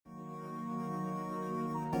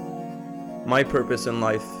My purpose in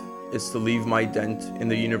life is to leave my dent in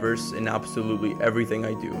the universe in absolutely everything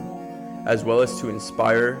I do, as well as to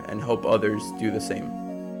inspire and help others do the same.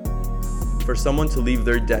 For someone to leave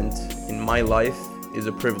their dent in my life is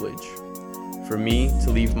a privilege. For me to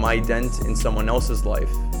leave my dent in someone else's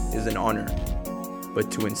life is an honor.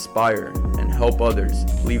 But to inspire and help others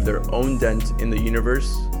leave their own dent in the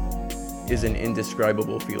universe is an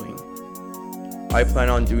indescribable feeling. I plan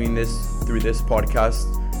on doing this through this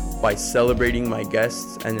podcast by celebrating my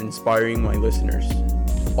guests and inspiring my listeners,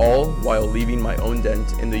 all while leaving my own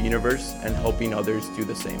dent in the universe and helping others do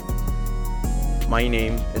the same. My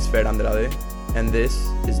name is Fer Andrade, and this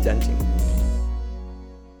is Denting.